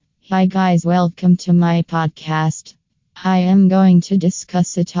Hi, guys, welcome to my podcast. I am going to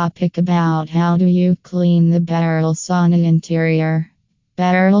discuss a topic about how do you clean the barrel sauna interior.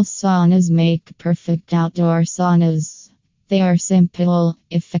 Barrel saunas make perfect outdoor saunas. They are simple,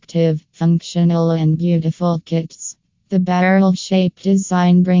 effective, functional, and beautiful kits. The barrel shaped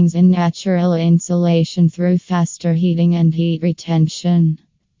design brings in natural insulation through faster heating and heat retention.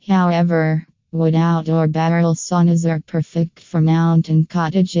 However, wood outdoor barrel saunas are perfect for mountain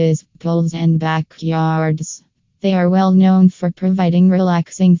cottages, pools, and backyards. They are well known for providing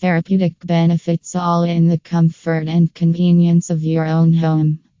relaxing therapeutic benefits, all in the comfort and convenience of your own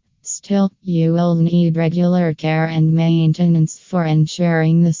home. Still, you will need regular care and maintenance for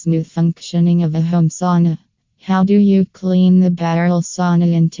ensuring the smooth functioning of a home sauna. How do you clean the barrel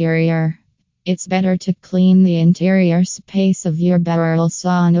sauna interior? It's better to clean the interior space of your barrel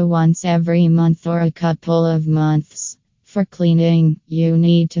sauna once every month or a couple of months. For cleaning, you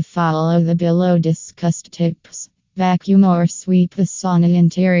need to follow the below discussed tips. Vacuum or sweep the sauna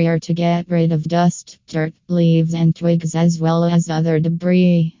interior to get rid of dust, dirt, leaves, and twigs, as well as other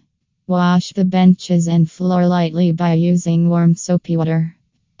debris. Wash the benches and floor lightly by using warm soapy water.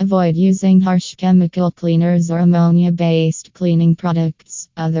 Avoid using harsh chemical cleaners or ammonia-based cleaning products,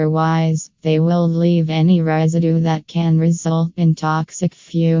 otherwise, they will leave any residue that can result in toxic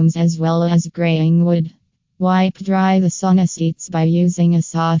fumes as well as graying wood. Wipe dry the sauna seats by using a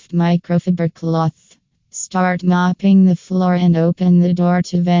soft microfiber cloth. Start mopping the floor and open the door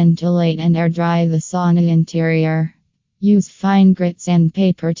to ventilate and air dry the sauna interior. Use fine grit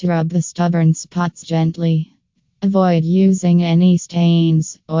sandpaper to rub the stubborn spots gently. Avoid using any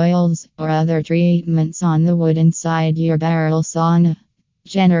stains, oils, or other treatments on the wood inside your barrel sauna.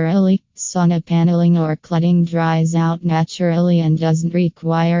 Generally, sauna paneling or cladding dries out naturally and doesn't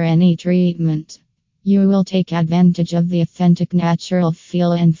require any treatment. You will take advantage of the authentic natural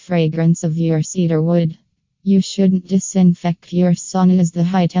feel and fragrance of your cedar wood. You shouldn't disinfect your sauna, as the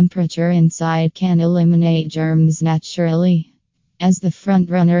high temperature inside can eliminate germs naturally. As the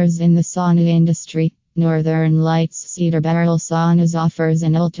front runners in the sauna industry, Northern Lights Cedar Barrel Saunas offers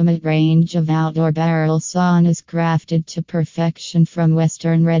an ultimate range of outdoor barrel saunas crafted to perfection from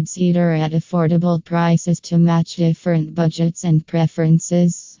Western red cedar at affordable prices to match different budgets and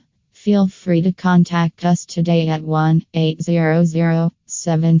preferences. Feel free to contact us today at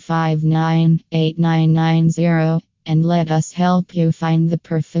 1-800-759-8990 and let us help you find the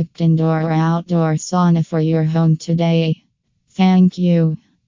perfect indoor or outdoor sauna for your home today. Thank you.